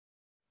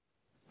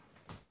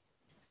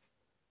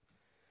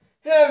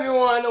Hey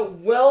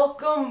everyone,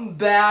 welcome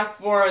back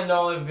for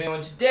another video.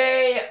 And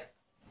today,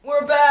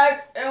 we're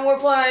back and we're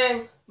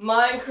playing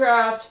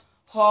Minecraft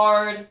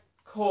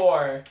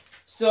Hardcore.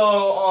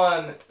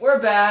 So,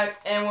 we're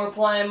back and we're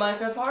playing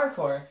Minecraft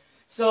Hardcore.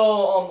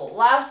 So,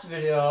 last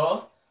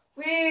video,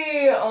 we,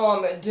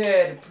 I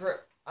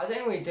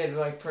think we did,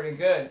 like, pretty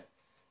good.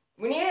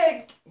 We need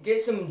to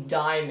get some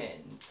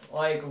diamonds,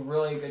 like,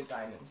 really good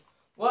diamonds.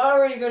 What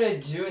are we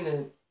gonna do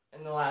in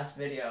the last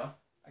video?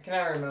 I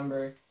cannot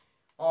remember.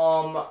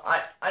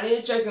 I need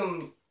to check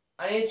them.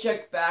 I need to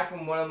check back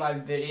in one of my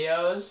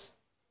videos.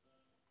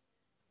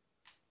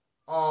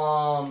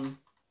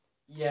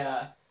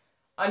 Yeah.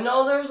 I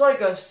know there's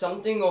like a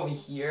something over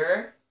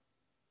here.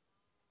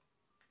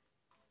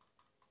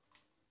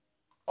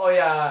 Oh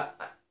yeah.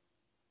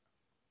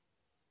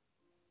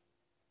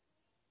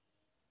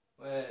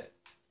 Wait.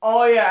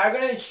 Oh yeah, I'm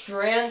gonna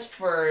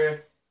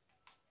transfer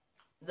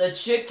the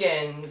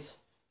chickens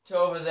to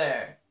over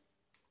there.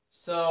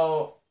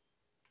 So,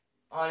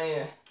 I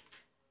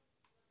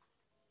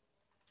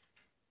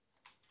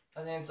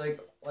think it's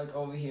like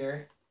over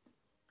here.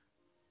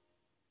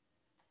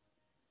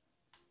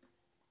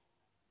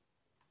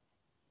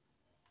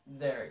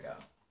 There we go.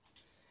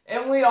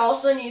 And we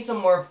also need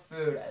some more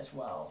food as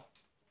well.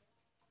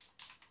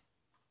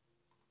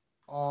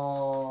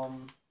 I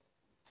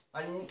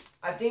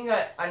think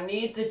I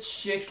need the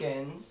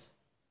chickens.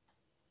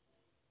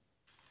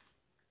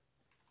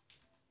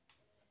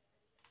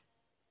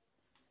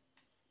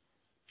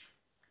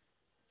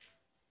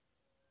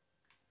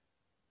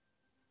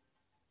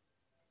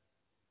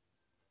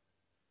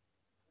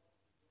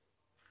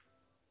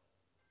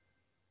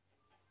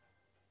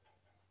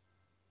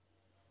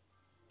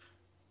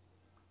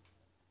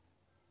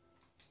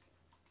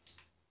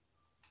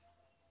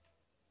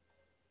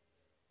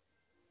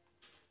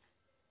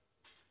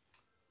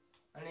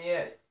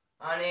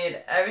 I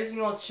need every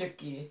single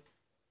chickie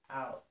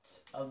out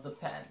of the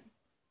pen.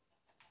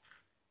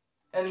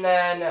 And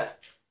then,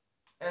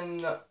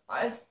 and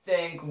I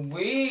think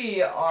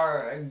we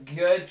are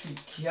good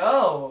to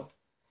go.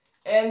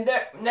 And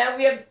there,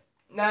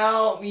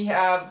 now we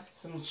have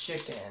some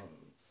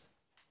chickens.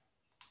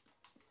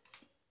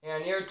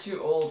 And you're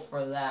too old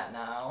for that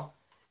now.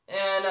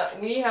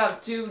 And we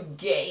have 2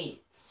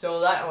 gates,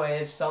 so that way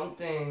if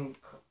something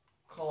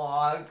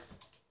clogs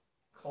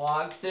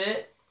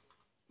it,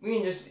 we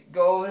can just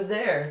go over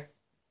there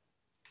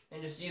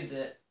and just use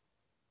it.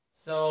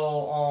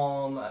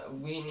 So,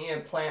 we need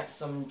to plant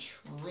some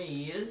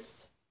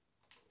trees.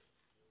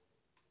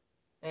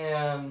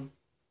 And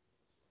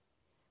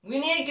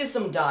we need to get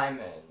some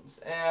diamonds.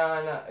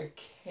 And,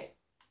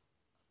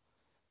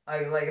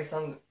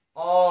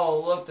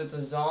 oh, look, there's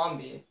a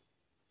zombie.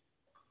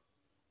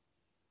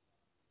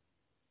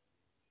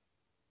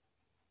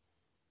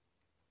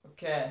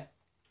 Okay.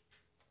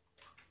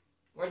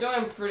 We're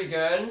doing pretty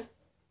good.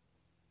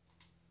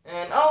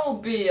 And I'll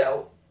be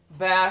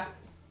back.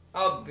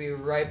 I'll be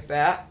right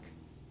back.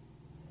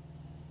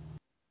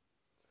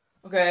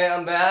 Okay,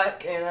 I'm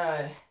back, and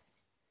I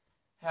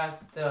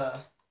have to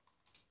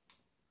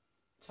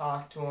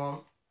talk to him.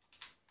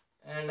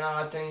 And now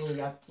I think he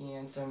got the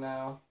answer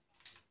now.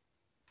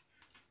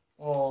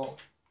 Well,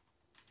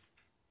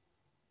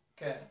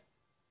 okay.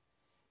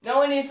 Now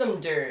we need some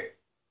dirt.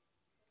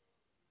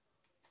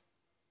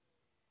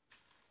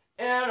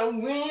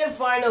 And we need to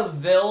find a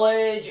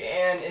village,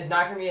 and it's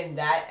not going to be in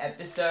that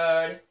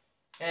episode.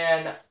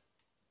 And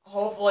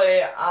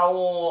hopefully I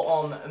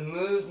will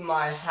move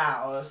my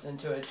house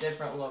into a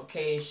different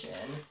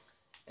location.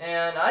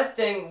 And I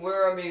think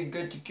we're going to be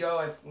good to go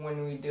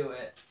when we do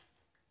it.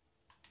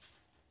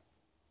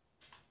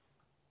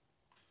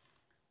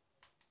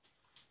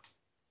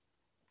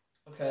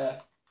 Okay.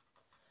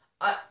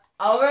 I'm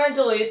going to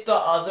delete the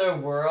other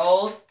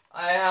world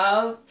I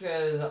have,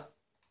 because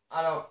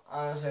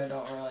honestly, I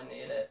don't really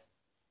need it.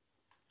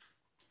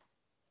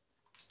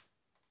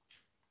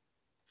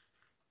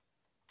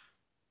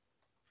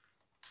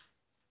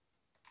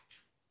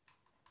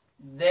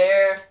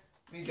 There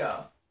we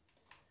go.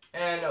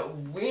 And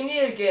we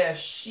need to get a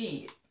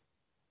sheep.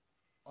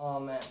 Oh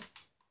man.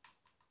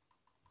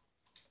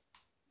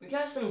 We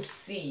got some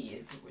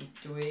seeds.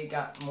 Do we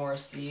got more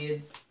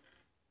seeds?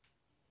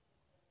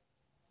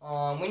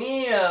 We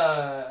need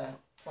to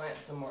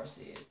plant some more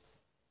seeds.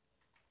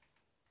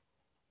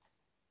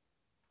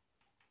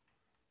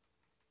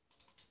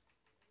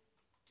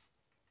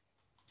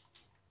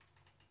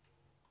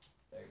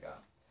 There you go.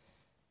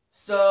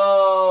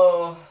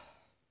 So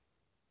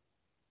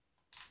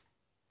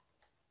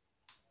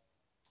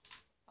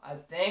I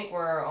think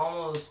we're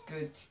almost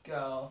good to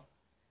go.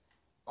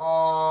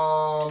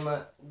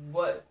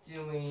 What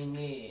do we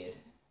need?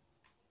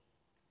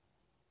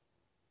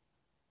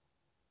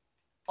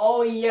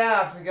 Oh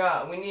yeah, I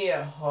forgot. We need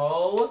a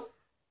hoe.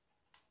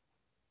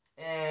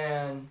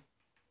 And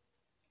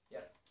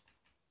yep.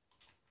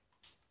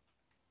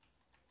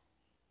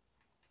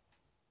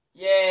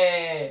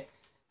 Yay!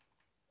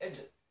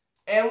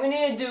 And we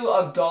need to do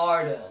a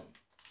garden.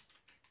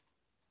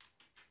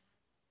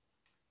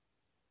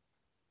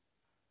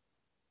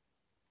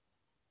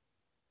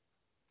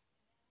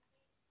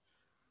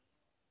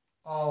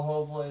 Oh,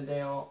 hopefully they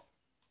don't.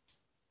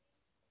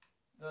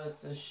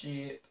 That's the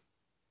sheep.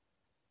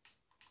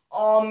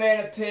 Oh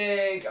man, a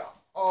pig.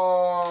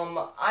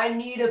 I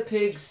need a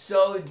pig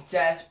so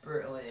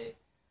desperately.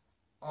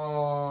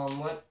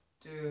 What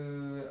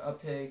do a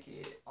pig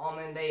eat? Oh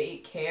man, they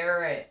eat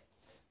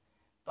carrots.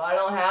 But I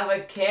don't have a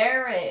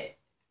carrot.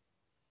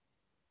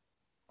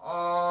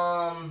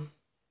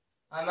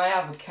 I might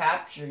have to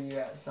capture you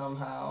at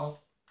somehow.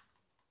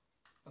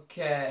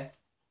 Okay.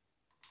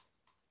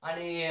 I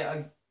need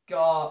a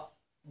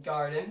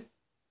garden.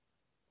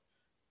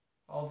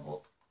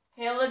 Hopefully.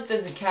 Hey, look,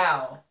 there's a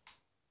cow.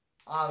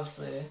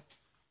 Obviously.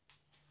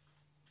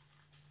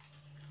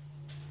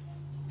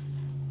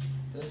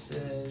 This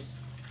is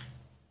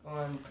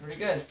going pretty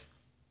good.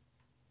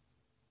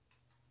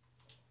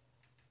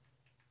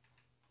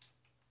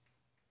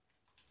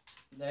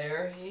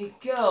 There you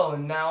go.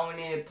 Now we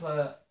need to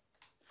put...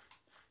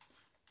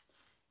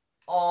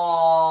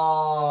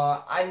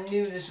 Oh, I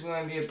knew this was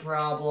going to be a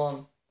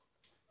problem.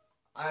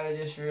 I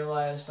just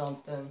realized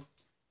something.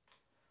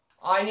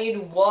 I need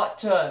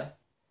water.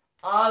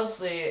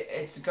 Obviously,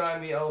 it's going to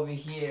be over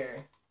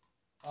here.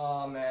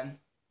 Oh, man.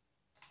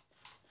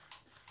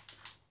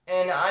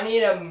 And I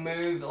need to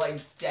move, like,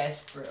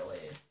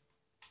 desperately.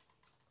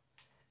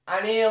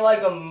 I need,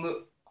 like, I'm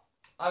going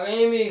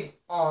to be,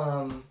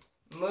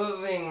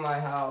 moving my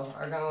house.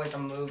 I'm going to, like,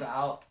 move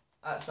out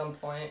at some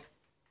point.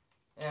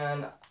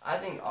 And I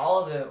think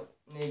all of it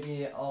may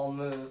be all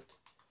moved.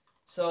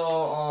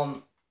 So,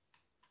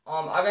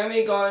 I'm going to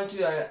be going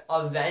to an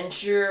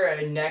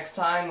adventure next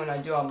time when I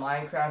do a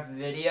Minecraft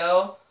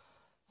video.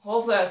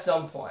 Hopefully at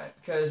some point.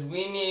 Because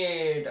we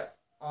need,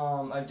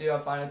 I do a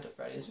Five Nights at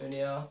Freddy's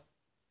video.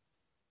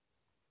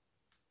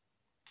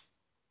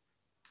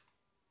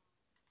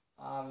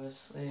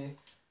 Obviously.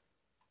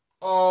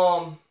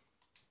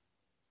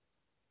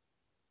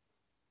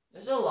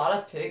 There's a lot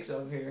of pigs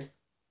over here.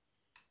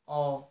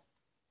 Oh,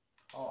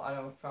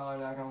 I'm probably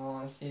not gonna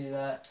want to see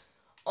that.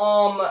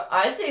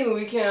 I think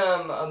we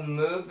can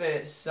move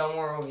it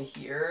somewhere over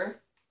here,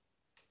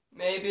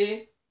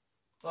 maybe.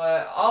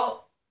 But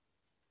I'll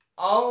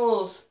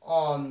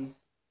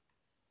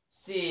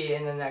see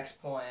in the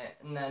next point,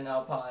 and then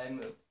I'll probably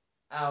move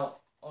out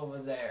over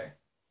there,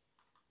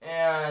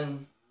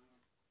 and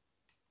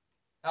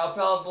I'll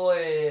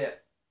probably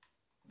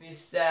be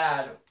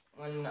sad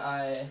when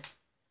I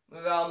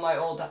move out of my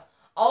old house.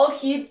 I'll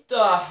keep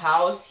the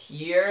house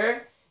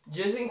here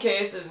just in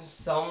case if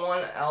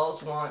someone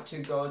else wants to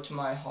go to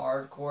my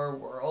hardcore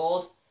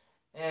world.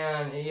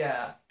 And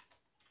yeah.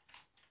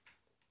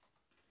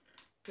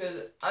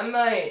 Because I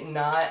might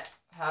not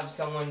have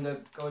someone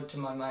to go to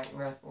my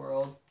Minecraft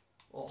world.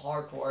 Well,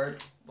 hardcore.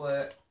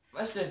 But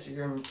my sister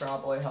can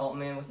probably help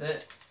me with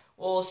it.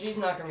 Well, she's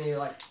not going to be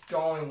like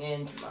going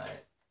into my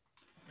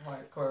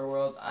hardcore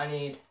world. I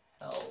need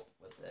help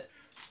with it.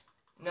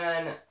 And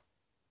then...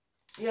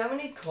 Do you have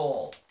any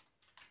coal?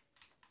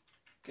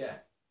 Okay.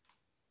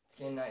 It's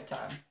getting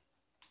nighttime.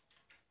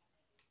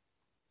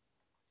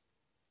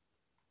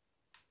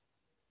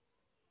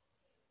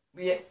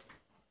 Yeah.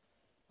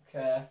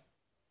 Okay.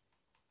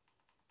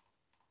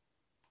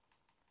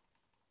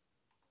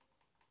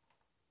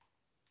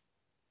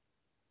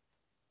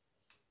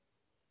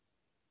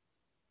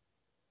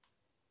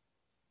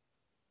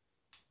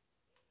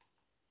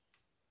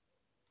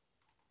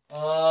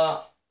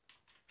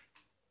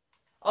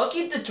 I'll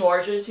keep the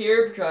torches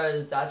here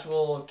because that's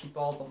what will keep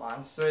all the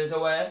monsters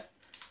away.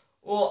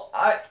 Well,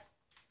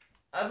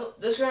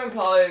 this is gonna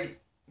probably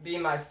be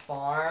my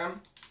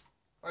farm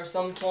or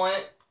some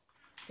point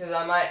because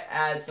I might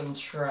add some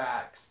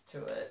tracks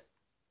to it.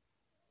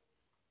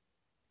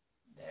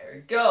 There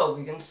we go.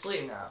 We can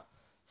sleep now.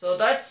 So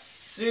that's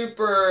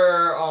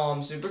super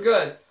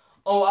good.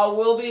 Oh, I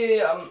will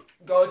be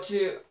go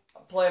to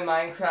play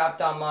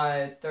Minecraft on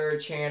my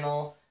third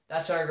channel.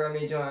 That's where I'm gonna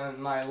be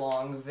doing my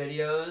long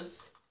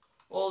videos.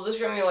 Well, this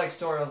is gonna be like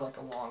sort of like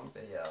a long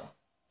video.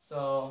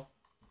 So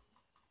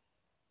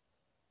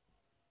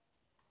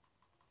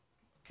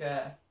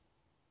okay.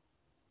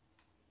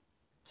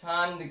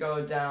 Time to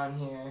go down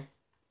here.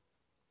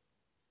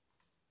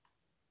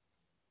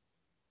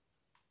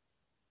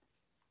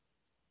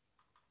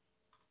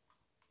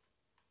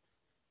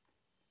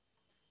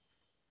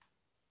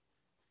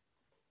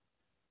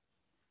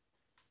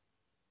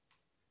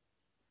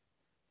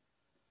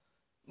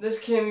 This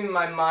can be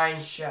my mine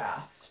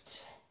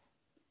shaft.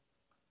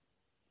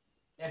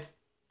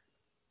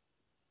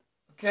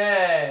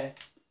 Okay.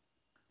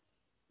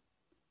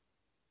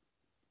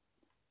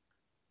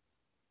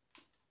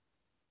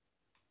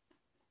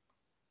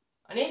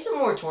 I need some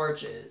more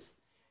torches.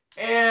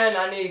 And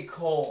I need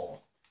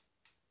coal.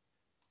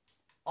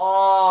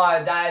 Oh,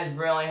 that is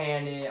really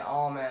handy.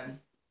 Oh,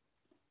 man.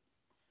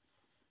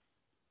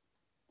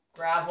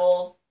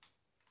 Gravel.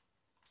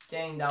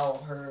 Dang, that will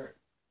hurt.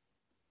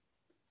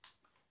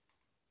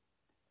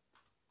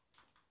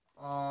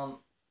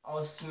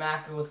 I'll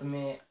smack it with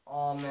meat.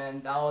 Oh,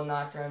 man, that will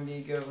not gonna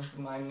be good with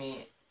my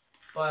meat.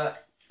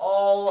 But,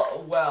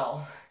 all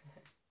well.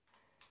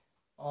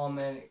 Oh,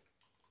 man.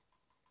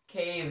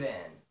 Cave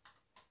in.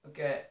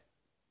 Okay.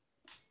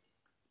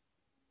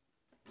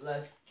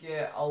 Let's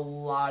get a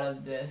lot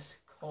of this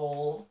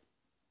coal.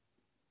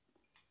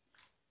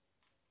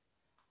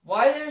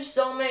 Why are there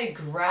so many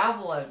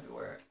gravel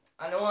everywhere?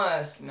 I don't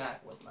want to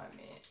smack with my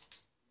meat.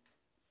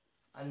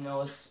 I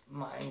know it's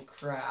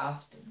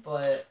Minecraft,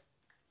 but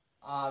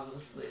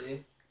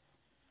obviously,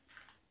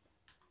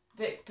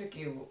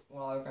 picky what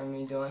we're gonna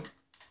be doing.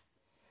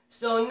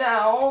 So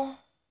now,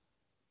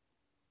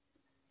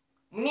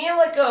 we need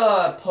like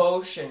a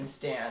potion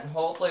stand.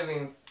 Hopefully we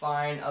can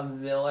find a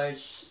village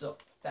so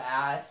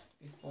fast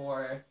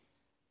before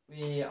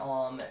we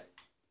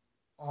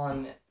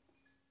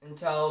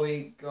until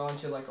we go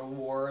into like a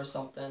war or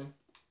something.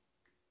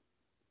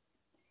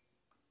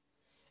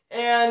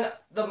 And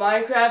the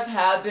Minecraft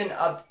have been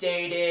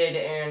updated,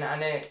 and I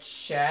didn't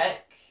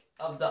check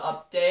of the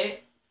update,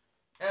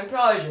 and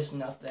probably just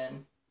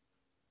nothing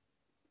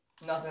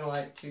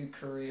like too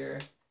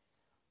career.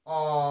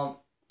 Yeah,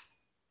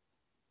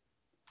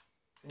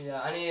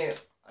 I need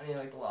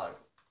like a lot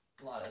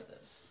of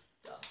this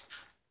stuff.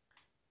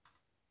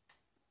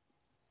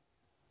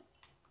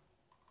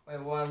 Wait,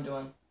 what I'm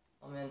doing?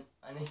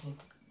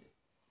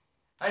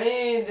 I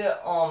need a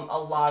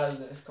lot of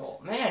this coal.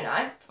 Man,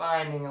 I'm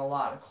finding a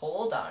lot of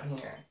coal down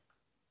here.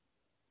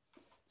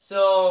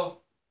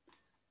 So,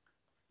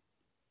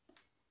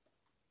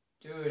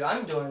 dude,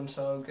 I'm doing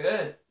so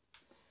good.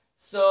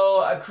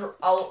 So,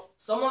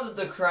 some of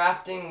the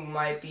crafting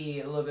might be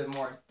a little bit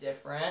more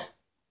different.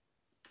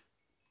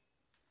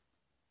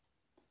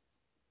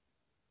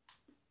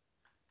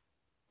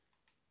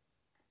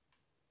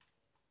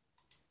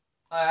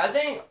 I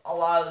think a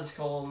lot of this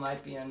coal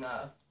might be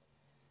enough.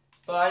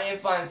 But I need to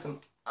find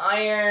some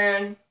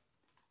iron.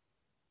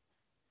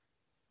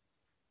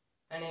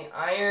 Any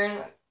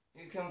iron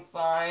you can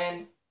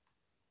find.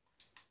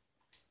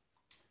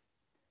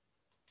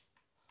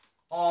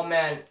 Oh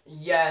man,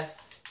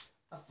 yes.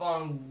 I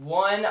found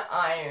one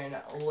iron.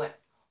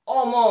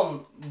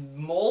 Oh,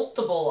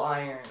 multiple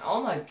iron.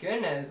 Oh my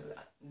goodness.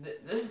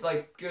 This is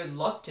like good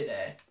luck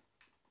today.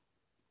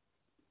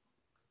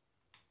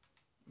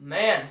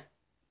 Man,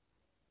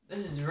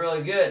 this is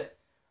really good.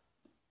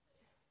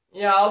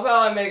 Yeah, I'll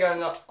probably make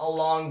a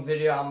long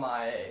video on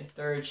my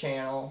third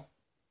channel.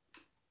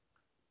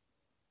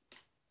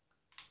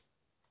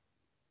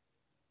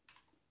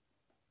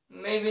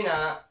 Maybe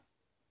not.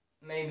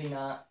 Maybe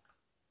not.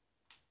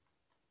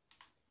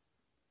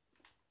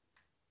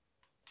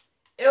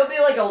 It'll be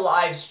like a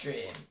live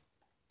stream.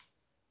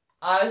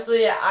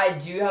 Honestly, I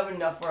do have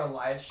enough for a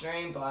live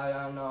stream, but I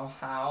don't know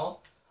how.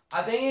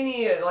 I think you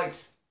need like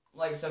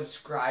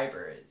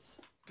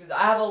subscribers, because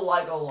I have a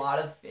lot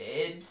of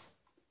vids,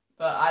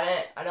 but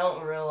I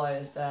don't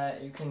realize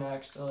that you can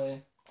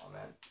actually. Oh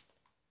man,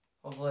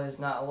 hopefully it's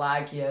not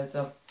laggy as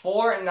a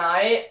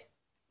Fortnite.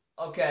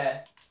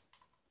 Okay,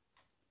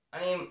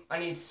 I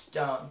need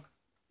stone.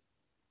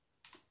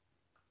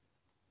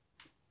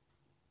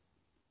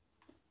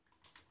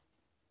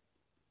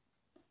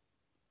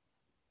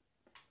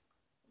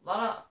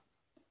 A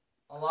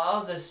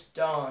lot of the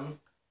stone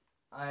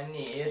I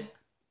need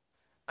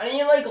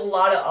like a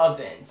lot of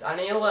ovens. I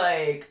need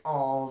like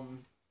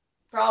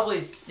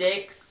probably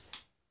six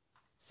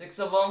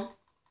of them,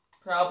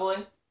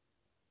 probably.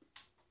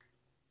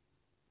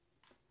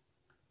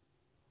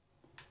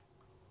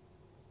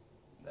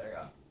 There you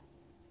go.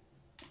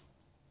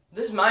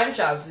 This mine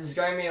shaft is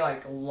going to be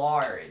like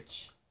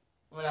large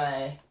when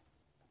I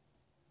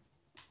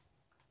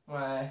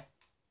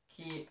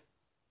keep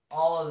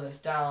all of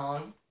this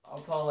down. I'll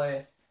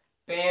probably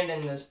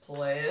abandon this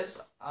place.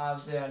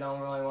 Obviously, I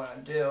don't really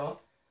want to do.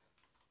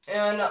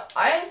 And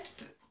I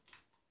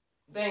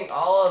think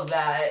all of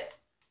that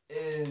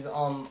is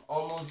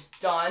almost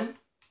done.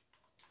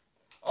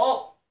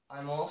 Oh, I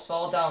almost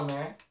fell down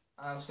there.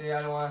 Obviously, I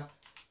don't want to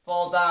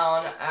fall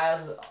down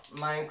as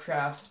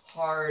Minecraft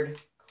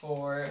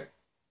hardcore.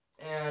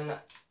 And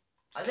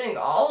I think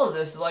all of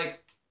this is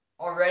like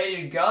all ready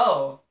to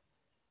go.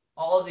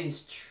 All of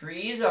these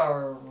trees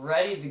are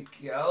ready to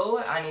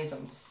go. I need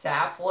some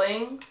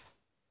saplings.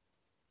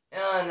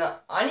 And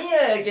I need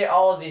to get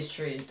all of these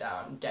trees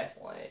down,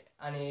 definitely.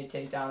 I need to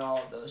take down all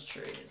of those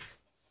trees.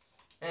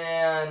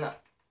 And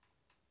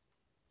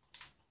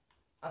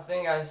I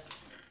think I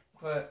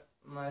put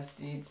my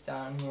seeds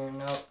down here.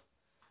 Nope.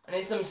 I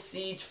need some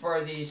seeds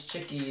for these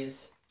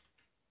chickies.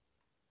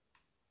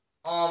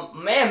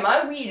 Man,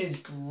 my wheat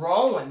is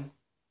growing.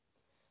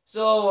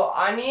 So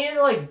I need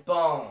like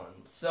bones.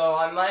 So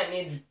I might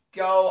need to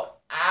go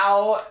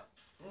out.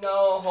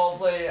 No,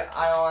 hopefully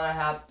I don't want to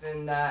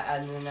happen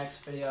that in the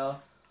next video.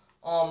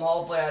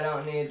 Hopefully I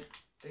don't need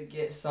to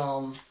get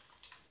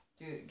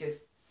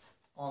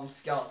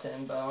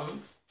skeleton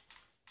bones.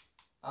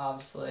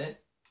 Obviously.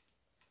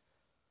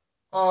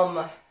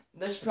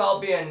 This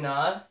probably be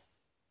enough.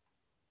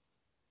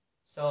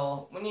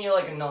 So we need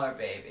like another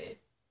baby.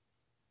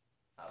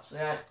 Obviously,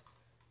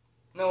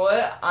 you know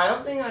what? I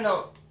don't think I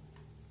don't.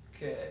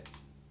 Okay,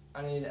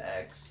 I need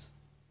eggs.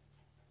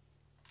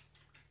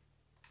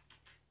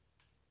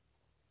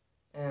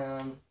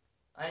 And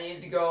I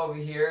need to go over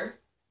here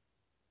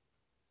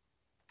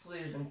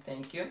And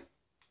thank you.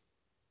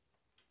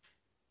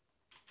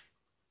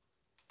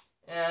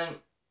 And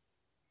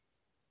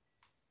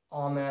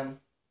oh man,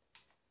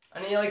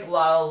 I need like a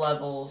lot of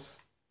levels.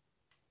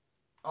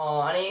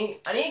 Oh, I need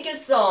to get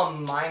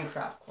some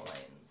Minecraft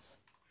coins.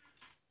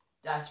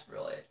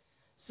 Desperately.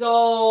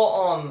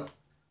 So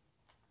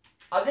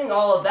I think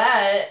all of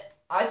that.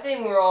 I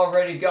think we're all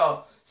ready to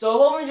go. So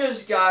hope you enjoy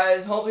this,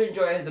 guys. Hope you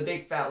enjoy. Hit the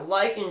big fat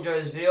like. Enjoy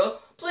this video.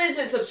 Please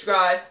hit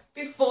subscribe.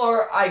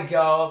 Before I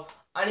go,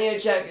 I need to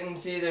check and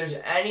see if there's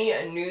any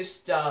new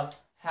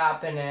stuff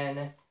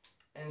happening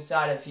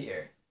inside of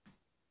here.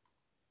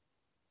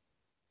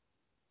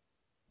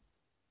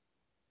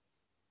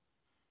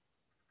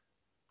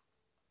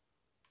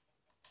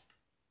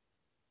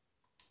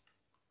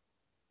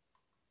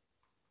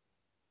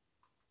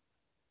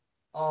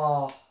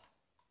 Oh,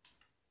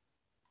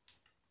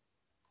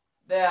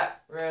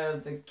 that rid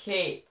of the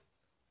cape.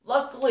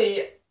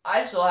 Luckily,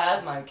 I still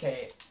have my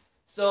cape.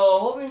 So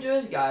hope you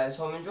enjoy this, guys.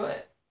 Hope you enjoy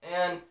it.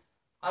 And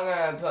I'm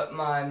gonna put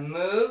my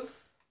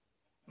moves,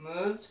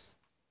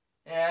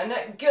 and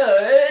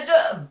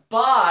goodbye.